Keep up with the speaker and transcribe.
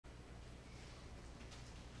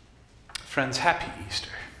Friends, happy Easter.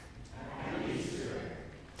 Happy Easter.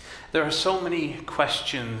 There are so many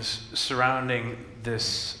questions surrounding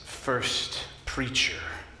this first preacher,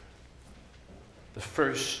 the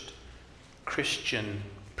first Christian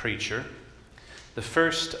preacher, the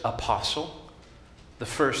first apostle, the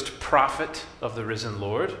first prophet of the risen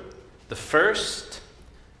Lord, the first,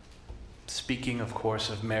 speaking of course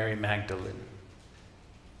of Mary Magdalene,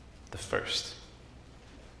 the first.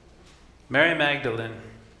 Mary Magdalene.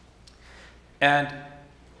 And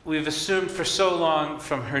we've assumed for so long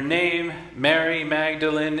from her name, Mary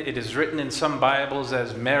Magdalene, it is written in some Bibles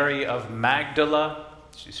as Mary of Magdala.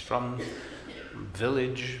 She's from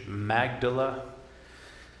village Magdala.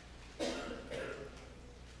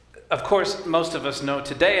 Of course, most of us know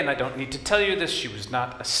today, and I don't need to tell you this, she was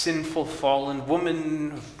not a sinful, fallen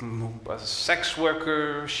woman, a sex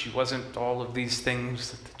worker. She wasn't all of these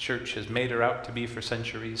things that the church has made her out to be for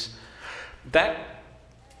centuries. That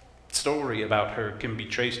story about her can be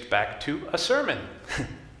traced back to a sermon. It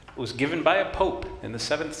was given by a pope in the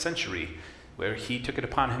 7th century, where he took it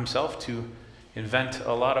upon himself to invent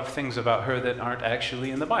a lot of things about her that aren't actually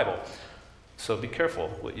in the Bible. So be careful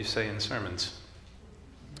what you say in sermons.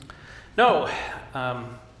 No,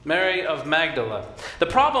 Mary of Magdala. The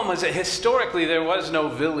problem was that historically there was no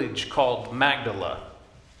village called Magdala.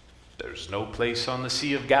 There's no place on the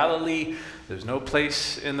Sea of Galilee. There's no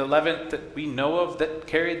place in the Levant that we know of that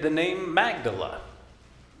carried the name Magdala.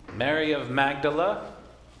 Mary of Magdala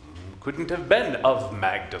couldn't have been of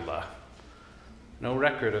Magdala. No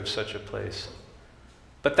record of such a place.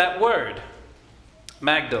 But that word,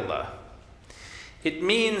 Magdala, it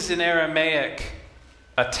means in Aramaic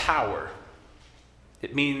a tower.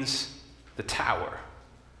 It means the tower.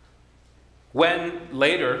 When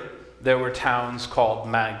later there were towns called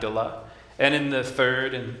Magdala, and in the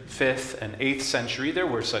 3rd and 5th and 8th century there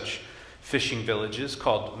were such fishing villages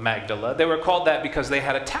called Magdala. They were called that because they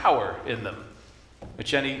had a tower in them,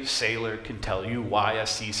 which any sailor can tell you why a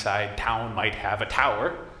seaside town might have a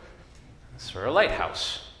tower. It's for a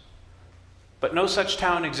lighthouse. But no such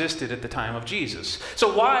town existed at the time of Jesus.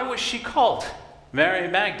 So why was she called Mary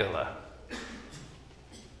Magdala?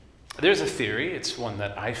 There's a theory, it's one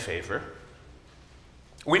that I favor.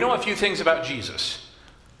 We know a few things about Jesus.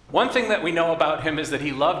 One thing that we know about him is that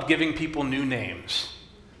he loved giving people new names.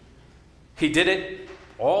 He did it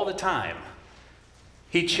all the time.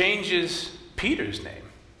 He changes Peter's name.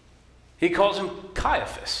 He calls him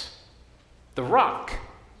Caiaphas, the Rock.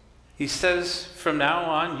 He says, from now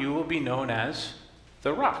on you will be known as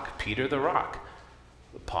the Rock, Peter the Rock.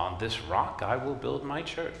 Upon this rock I will build my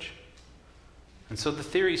church. And so the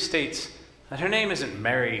theory states that her name isn't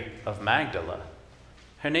Mary of Magdala.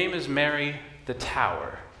 Her name is Mary the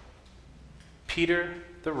Tower. Peter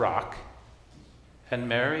the Rock and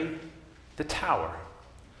Mary the Tower,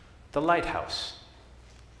 the lighthouse,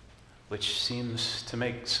 which seems to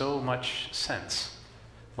make so much sense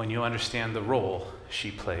when you understand the role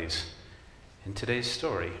she plays in today's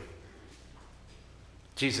story.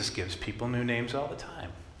 Jesus gives people new names all the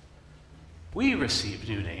time. We receive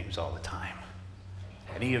new names all the time.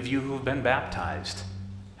 Any of you who've been baptized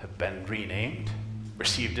have been renamed,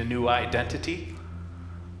 received a new identity.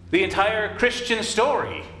 The entire Christian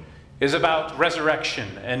story is about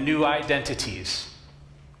resurrection and new identities.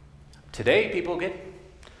 Today, people get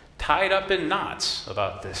tied up in knots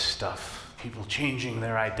about this stuff, people changing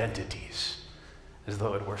their identities as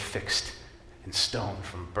though it were fixed in stone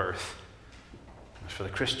from birth. For the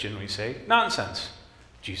Christian, we say, nonsense.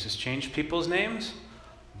 Jesus changed people's names.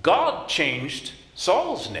 God changed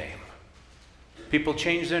Saul's name. People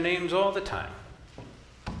change their names all the time.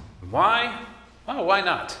 Why? Oh, why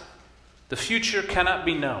not? The future cannot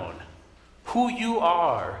be known. Who you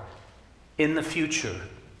are in the future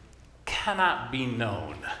cannot be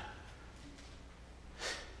known.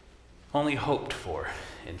 Only hoped for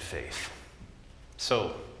in faith.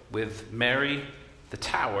 So, with Mary the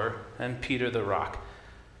Tower and Peter the Rock,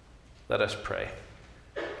 let us pray.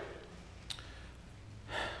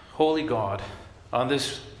 Holy God, on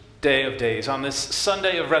this day of days, on this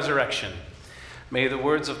Sunday of resurrection, may the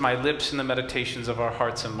words of my lips and the meditations of our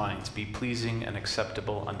hearts and minds be pleasing and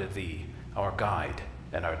acceptable unto Thee, our guide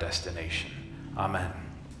and our destination. Amen.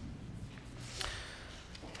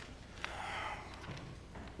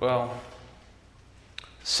 Well,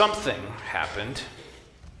 something happened.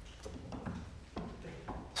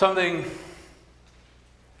 Something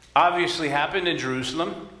obviously happened in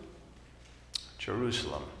Jerusalem.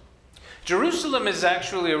 Jerusalem is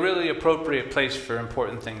actually a really appropriate place for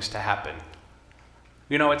important things to happen.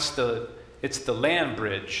 You know, it's the land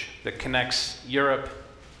bridge that connects Europe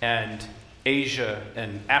and Asia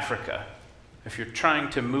and Africa. if you're trying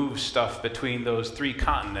to move stuff between those 3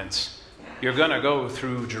 continents, you're going to go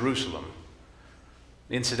through Jerusalem.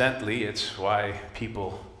 Incidentally, it's why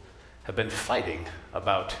people have been fighting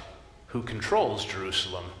about who controls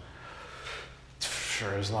Jerusalem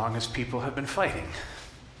for as long as people have been fighting.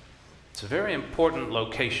 It's a very important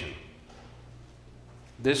location.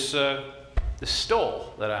 This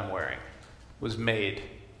stole that I'm wearing was made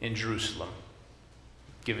in Jerusalem,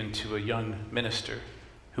 given to a young minister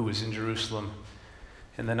who was in Jerusalem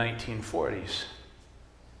in the 1940s.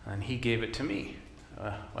 And he gave it to me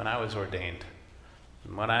when I was ordained.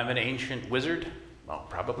 And when I'm an ancient wizard, I'll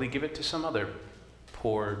probably give it to some other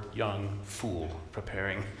poor young fool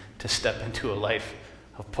preparing to step into a life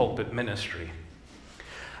of pulpit ministry.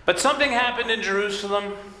 But something happened in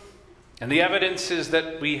Jerusalem, and the evidence is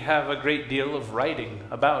that we have a great deal of writing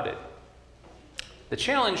about it. The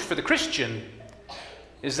challenge for the Christian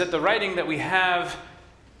is that the writing that we have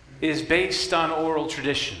is based on oral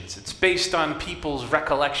traditions. It's based on people's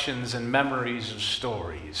recollections and memories of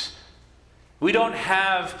stories. We don't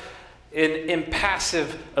have an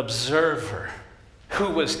impassive observer who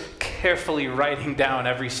was carefully writing down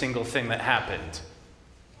every single thing that happened.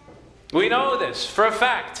 We know this for a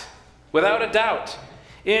fact, without a doubt.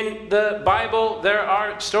 In the Bible, there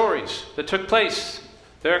are stories that took place.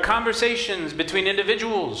 There are conversations between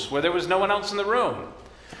individuals where there was no one else in the room.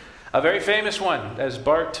 A very famous one, as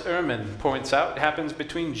Bart Ehrman points out, happens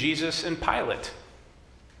between Jesus and Pilate.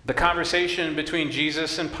 The conversation between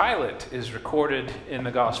Jesus and Pilate is recorded in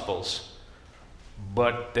the Gospels.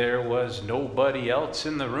 But there was nobody else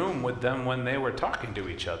in the room with them when they were talking to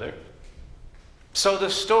each other. So the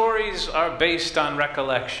stories are based on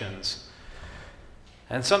recollections.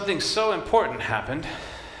 And something so important happened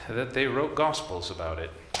that they wrote Gospels about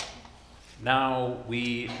it. Now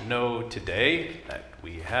we know today that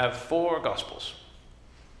we have 4 Gospels: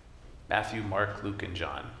 Matthew, Mark, Luke, and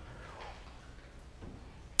John.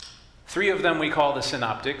 3 of them we call the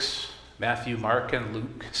synoptics: Matthew, Mark, and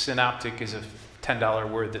Luke. Synoptic is a $10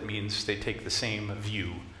 word that means they take the same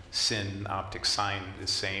view. Syn, optic, sign is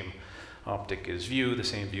same. Optic is view, the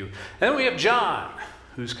same view. And then we have John,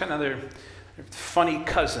 who's kind of their funny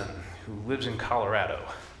cousin who lives in Colorado.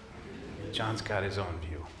 John's got his own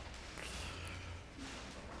view.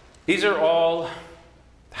 These are all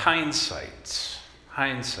hindsights.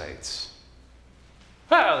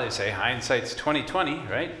 Well, they say hindsight's 20/20,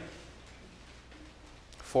 right?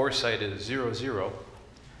 Foresight is 0/0.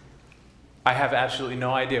 I have absolutely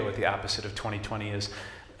no idea what the opposite of 20/20 is.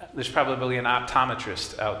 There's probably an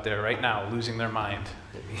optometrist out there right now losing their mind.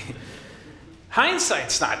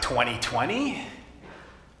 Hindsight's not 20/20.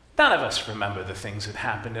 None of us remember the things that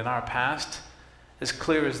happened in our past as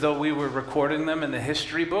clear as though we were recording them in the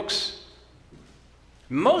history books.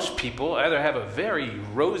 Most people either have a very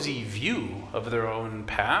rosy view of their own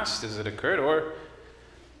past as it occurred, or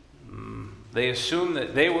they assume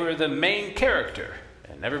that they were the main character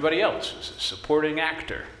and everybody else was a supporting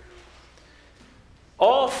actor.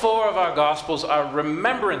 All 4 of our Gospels are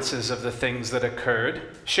remembrances of the things that occurred,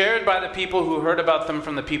 shared by the people who heard about them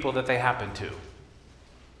from the people that they happened to.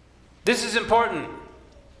 This is important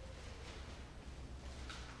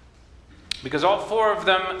because all 4 of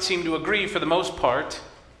them seem to agree for the most part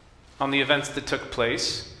on the events that took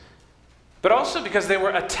place, but also because they were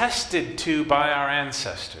attested to by our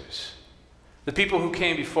ancestors, the people who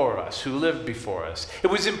came before us, who lived before us. It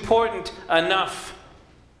was important enough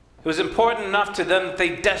to them that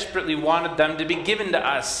they desperately wanted them to be given to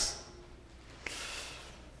us.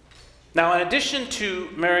 Now, in addition to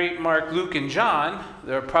Mary, Mark, Luke, and John,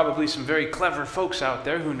 there are probably some very clever folks out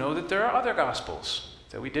there who know that there are other Gospels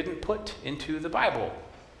that we didn't put into the Bible.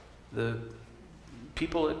 The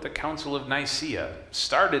people at the Council of Nicaea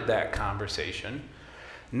started that conversation,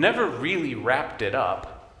 never really wrapped it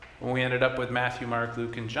up, when we ended up with Matthew, Mark,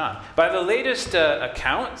 Luke, and John. By the latest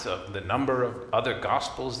account of the number of other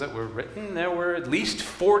Gospels that were written, there were at least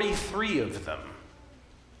 43 of them.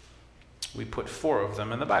 We put 4 of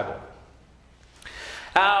them in the Bible.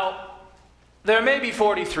 Now, there may be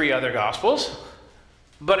 43 other Gospels,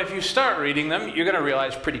 but if you start reading them, you're going to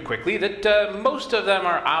realize pretty quickly that most of them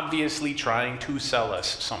are obviously trying to sell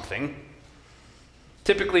us something.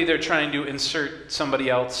 Typically, they're trying to insert somebody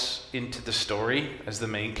else into the story as the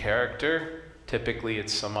main character. Typically,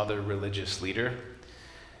 it's some other religious leader,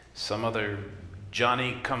 some other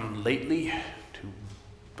Johnny-come-lately who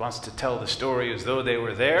wants to tell the story as though they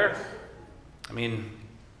were there. I mean,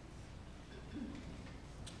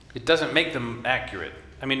 it doesn't make them accurate.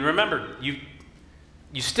 I mean, remember,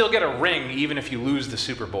 you still get a ring even if you lose the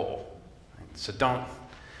Super Bowl. So don't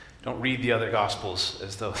read the other Gospels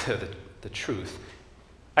as though they're the truth.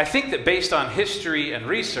 I think that based on history and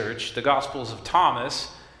research, the Gospels of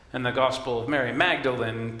Thomas and the Gospel of Mary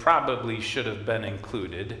Magdalene probably should have been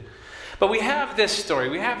included. But we have this story,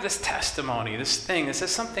 we have this testimony, this thing that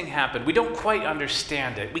says something happened. We don't quite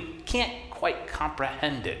understand it. We can't quite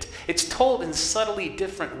comprehend it. It's told in subtly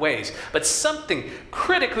different ways. But something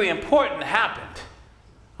critically important happened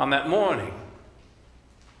on that morning.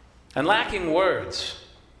 And lacking words,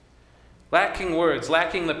 lacking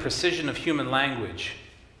the precision of human language,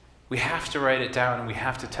 we have to write it down and we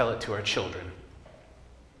have to tell it to our children.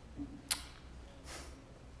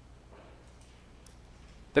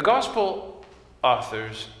 The gospel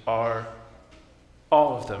authors are,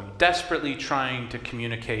 all of them, desperately trying to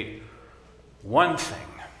communicate one thing.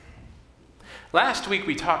 Last week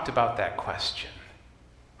we talked about that question.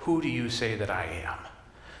 Who do you say that I am?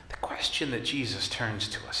 The question that Jesus turns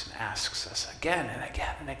to us and asks us again and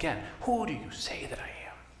again and again. Who do you say that I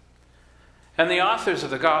am? And the authors of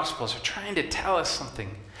the Gospels are trying to tell us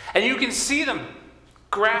something. And you can see them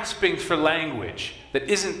grasping for language that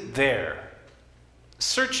isn't there.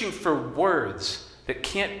 Searching for words that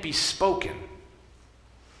can't be spoken.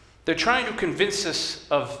 They're trying to convince us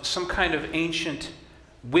of some kind of ancient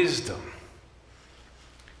wisdom.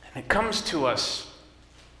 And it comes to us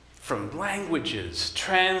from languages,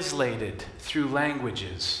 translated through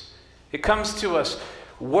languages. It comes to us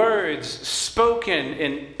words spoken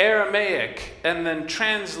in Aramaic and then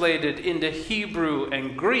translated into Hebrew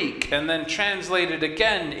and Greek and then translated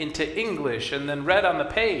again into English and then read on the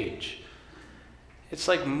page. It's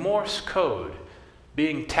like Morse code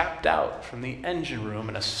being tapped out from the engine room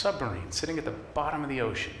in a submarine sitting at the bottom of the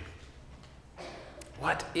ocean.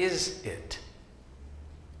 What is it?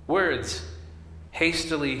 Words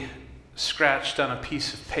hastily scratched on a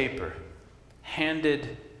piece of paper,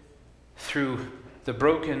 handed through the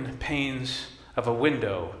broken panes of a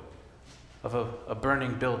window of a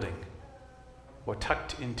burning building, or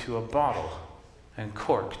tucked into a bottle and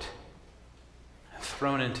corked, and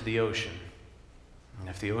thrown into the ocean. And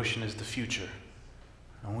if the ocean is the future,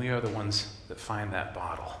 and we are the ones that find that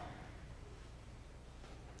bottle.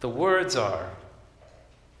 The words are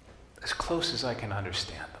as close as I can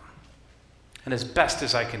understand them, and as best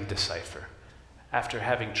as I can decipher, after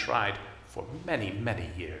having tried for many, many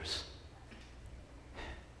years,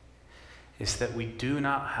 is that we do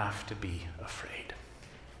not have to be afraid.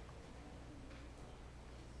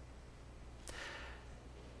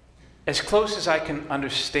 As close as I can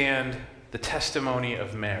understand the testimony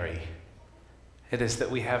of Mary, it is that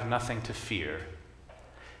we have nothing to fear,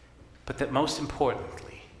 but that most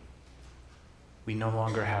importantly, we no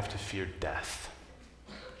longer have to fear death.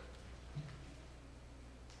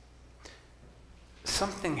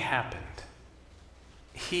 Something happened.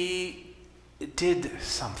 He did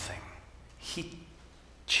something. He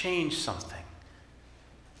changed something.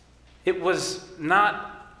 It was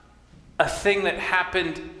not a thing that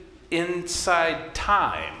happened inside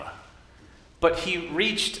time, but he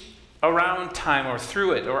reached around time or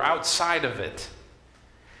through it or outside of it.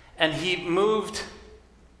 And he moved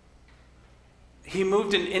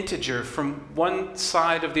an integer from one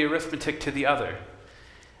side of the arithmetic to the other.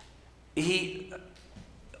 He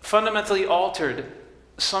fundamentally altered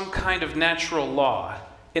some kind of natural law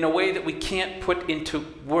in a way that we can't put into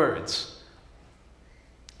words.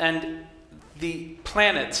 And the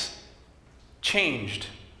planets changed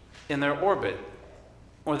in their orbit,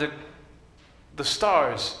 or the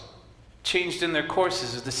stars changed in their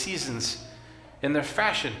courses, or the seasons in their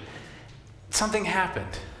fashion. Something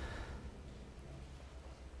happened.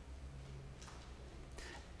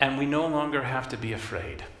 And we no longer have to be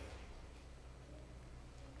afraid.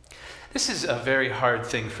 This is a very hard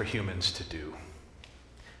thing for humans to do.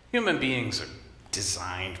 Human beings are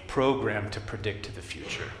designed, programmed to predict the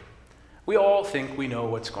future. We all think we know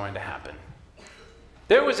what's going to happen.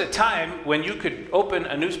 There was a time when you could open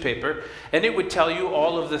a newspaper and it would tell you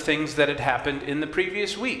all of the things that had happened in the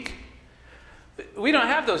previous week. We don't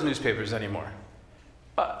have those newspapers anymore.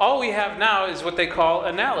 All we have now is what they call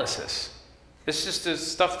analysis. It's just the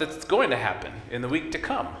stuff that's going to happen in the week to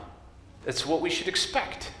come. It's what we should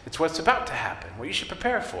expect. It's what's about to happen, what you should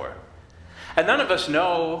prepare for. And none of us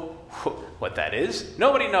know what that is.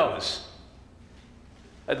 Nobody knows.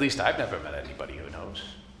 At least I've never met anybody who knows.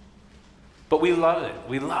 But we love it.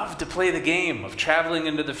 We love to play the game of traveling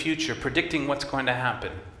into the future, predicting what's going to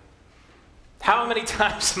happen. How many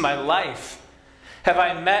times in my life have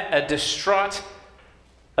I met a distraught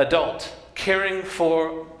adult caring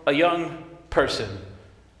for a young person,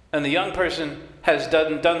 and the young person has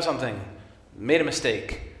done something, made a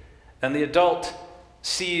mistake, and the adult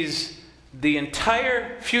sees the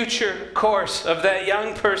entire future course of that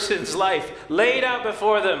young person's life laid out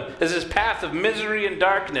before them as this path of misery and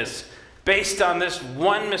darkness based on this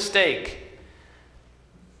one mistake.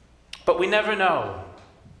 But we never know.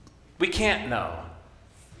 We can't know.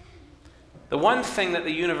 The one thing that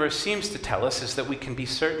the universe seems to tell us is that we can be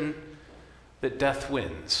certain that death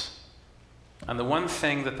wins. And the one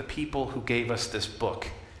thing that the people who gave us this book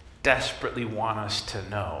desperately want us to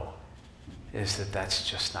know is that that's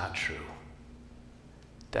just not true.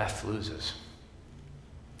 Death loses.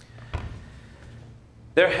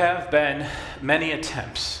 There have been many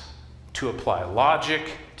attempts to apply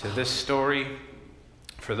logic to this story.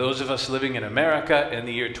 For those of us living in America in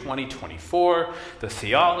the year 2024, the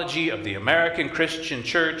theology of the American Christian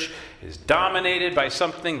Church is dominated by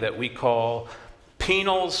something that we call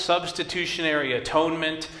penal substitutionary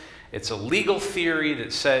atonement. It's a legal theory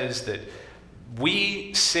that says that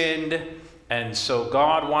we sinned, and so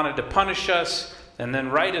God wanted to punish us. And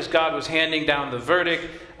then right as God was handing down the verdict,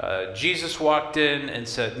 Jesus walked in and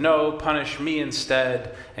said, "No, punish me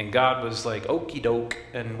instead." And God was like, "Okie doke,"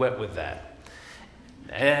 and went with that.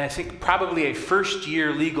 And I think probably a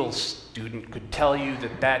first-year legal student could tell you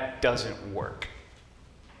that that doesn't work.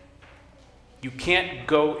 You can't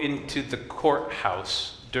go into the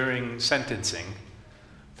courthouse during sentencing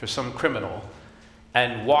for some criminal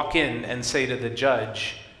and walk in and say to the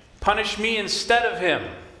judge, "Punish me instead of him."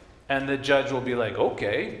 And the judge will be like,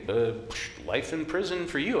 "Okay, life in prison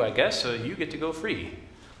for you, I guess, so you get to go free."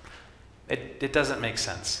 It doesn't make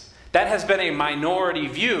sense. That has been a minority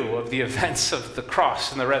view of the events of the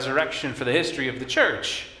cross and the resurrection for the history of the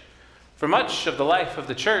church. For much of the life of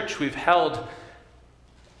the church, we've held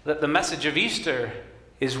that the message of Easter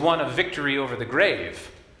is one of victory over the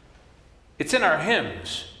grave. It's in our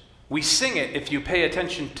hymns. We sing it if you pay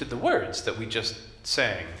attention to the words that we just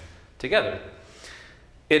sang together.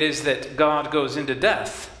 It is that God goes into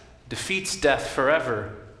death, defeats death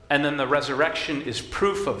forever, and then the resurrection is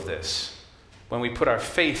proof of this. When we put our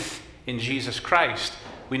faith in Jesus Christ,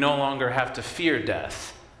 we no longer have to fear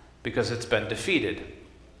death because it's been defeated.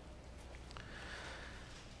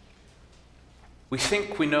 We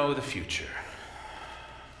think we know the future.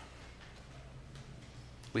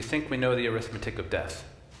 We think we know the arithmetic of death.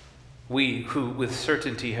 We who with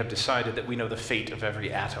certainty have decided that we know the fate of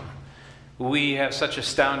every atom. We have such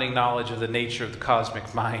astounding knowledge of the nature of the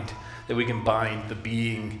cosmic mind that we can bind the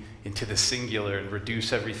being into the singular and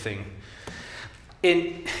reduce everything.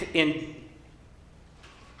 In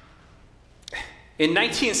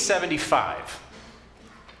 1975,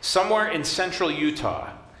 somewhere in central Utah,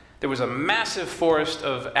 there was a massive forest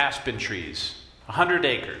of aspen trees, 100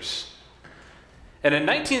 acres. And in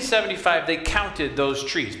 1975, they counted those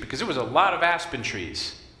trees because there was a lot of aspen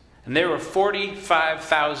trees. And there were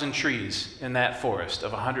 45,000 trees in that forest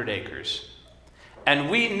of 100 acres.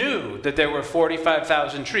 And we knew that there were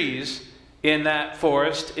 45,000 trees in that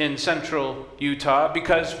forest in central Utah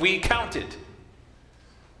because we counted.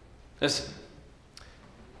 Listen.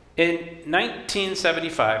 In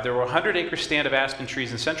 1975, there were a 100-acre stand of aspen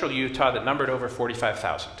trees in central Utah that numbered over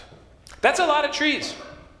 45,000. That's a lot of trees.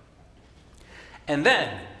 And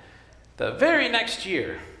then, the very next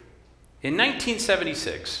year, in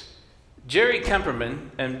 1976, Jerry Kemperman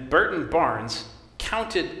and Burton Barnes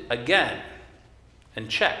counted again and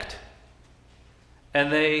checked.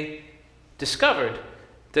 And they discovered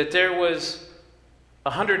that there was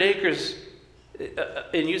 100 acres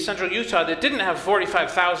in central Utah that didn't have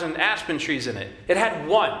 45,000 aspen trees in it. It had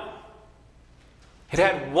one. It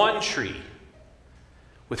had one tree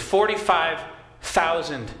with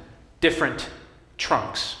 45,000 different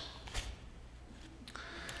trunks.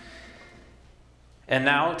 And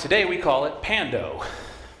now, today, we call it pando.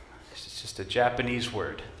 It's just a Japanese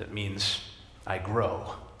word that means I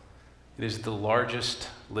grow. It is the largest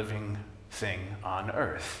living thing on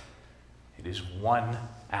earth. It is one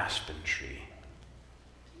aspen tree.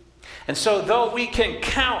 And so, though we can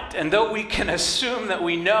count, and though we can assume that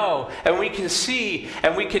we know, and we can see,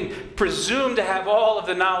 and we can presume to have all of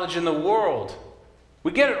the knowledge in the world,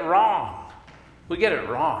 we get it wrong. We get it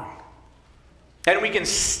wrong. And we can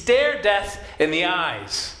stare death in the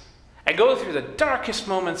eyes and go through the darkest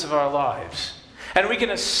moments of our lives. And we can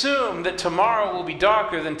assume that tomorrow will be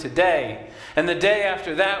darker than today, and the day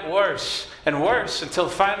after that worse and worse, until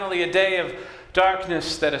finally a day of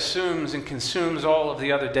darkness that assumes and consumes all of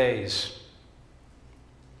the other days.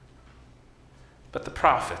 But the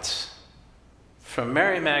prophets, from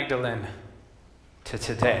Mary Magdalene to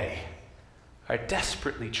today, are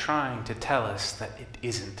desperately trying to tell us that it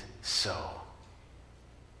isn't so.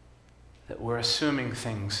 That we're assuming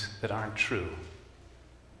things that aren't true.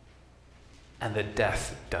 and that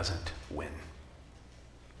death doesn't win.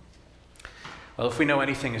 Well, if we know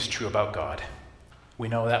anything is true about God, we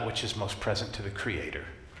know that which is most present to the Creator,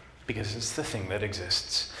 because it's the thing that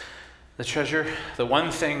exists. The treasure, the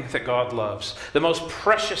one thing that God loves, the most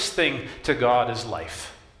precious thing to God is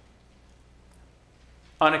life.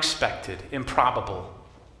 Unexpected, improbable,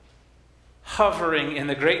 hovering in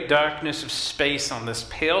the great darkness of space on this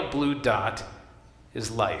pale blue dot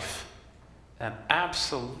is life. An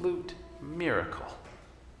absolute miracle.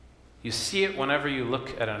 You see it whenever you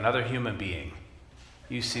look at another human being.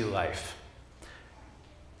 You see life.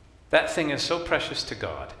 That thing is so precious to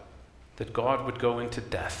God that God would go into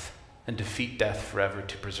death and defeat death forever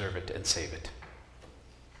to preserve it and save it.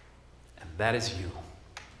 And that is you.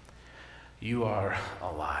 You are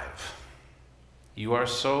alive. You are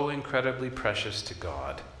so incredibly precious to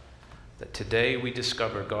God that today we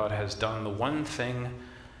discover God has done the one thing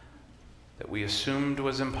that we assumed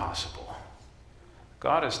was impossible.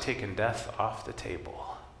 God has taken death off the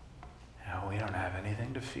table. Now we don't have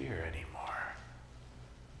anything to fear anymore.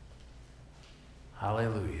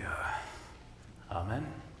 Hallelujah.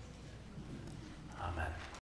 Amen.